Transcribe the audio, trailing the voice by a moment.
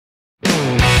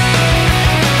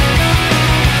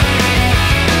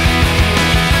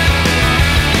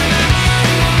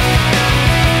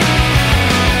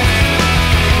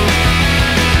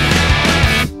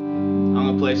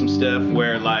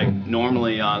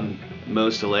on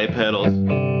most delay pedals.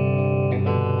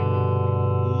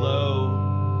 Low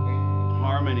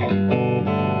harmony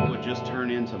would just turn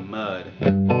into mud.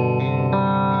 I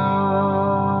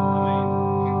mean,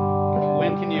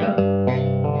 when can you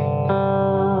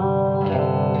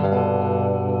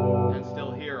and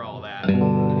still hear all that?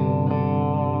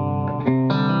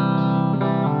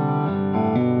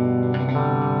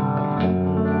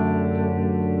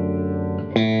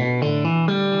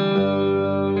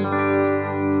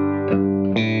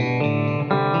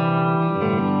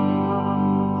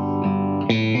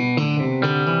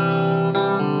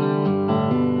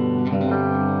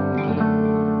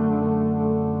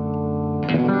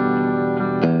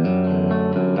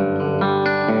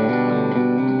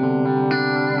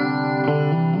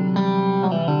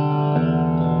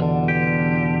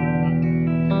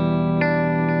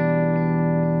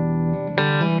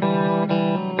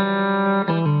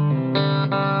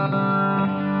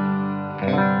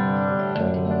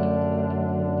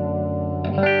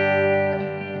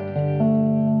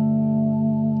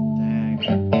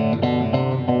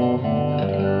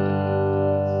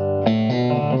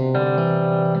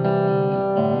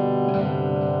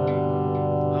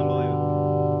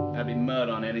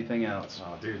 On anything else.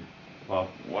 Oh, dude. Well,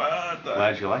 what the?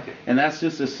 Glad you like it. And that's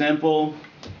just a simple,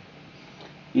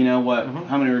 you know what,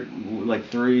 how many, like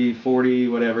 340,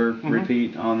 whatever,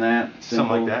 repeat on that. Simple.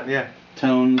 Something like that, yeah.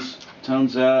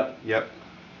 Tones up. Yep.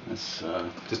 That's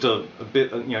just a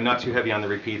bit, you know, not too heavy on the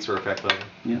repeats or effect level.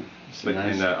 Yeah. But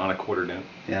nice. On a quarter note.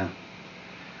 Yeah.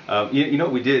 You know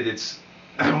what we did? It's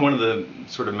one of the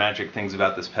sort of magic things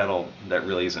about this pedal that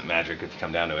really isn't magic if you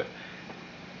come down to it,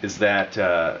 is that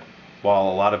while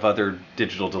a lot of other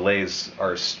digital delays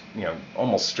are, you know,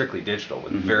 almost strictly digital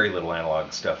with very little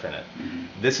analog stuff in it,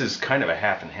 this is kind of a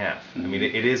half and half. I mean,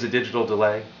 it is a digital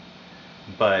delay,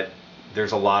 but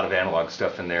there's a lot of analog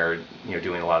stuff in there, you know,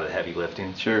 doing a lot of the heavy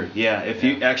lifting. Sure. Yeah. If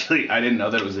you actually, I didn't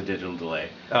know that it was a digital delay.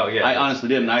 Oh yeah. I honestly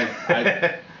didn't. I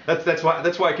that's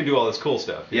why I can do all this cool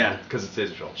stuff. Yeah. Because it's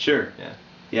digital. Sure. Yeah.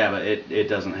 Yeah, but it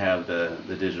doesn't have the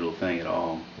digital thing at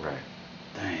all. Right.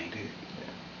 Dang, dude.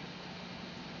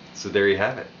 So there you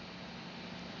have it.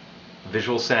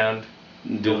 Visual sound,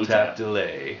 dual tap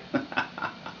delay.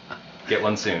 Get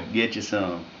one soon. Get you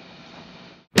some.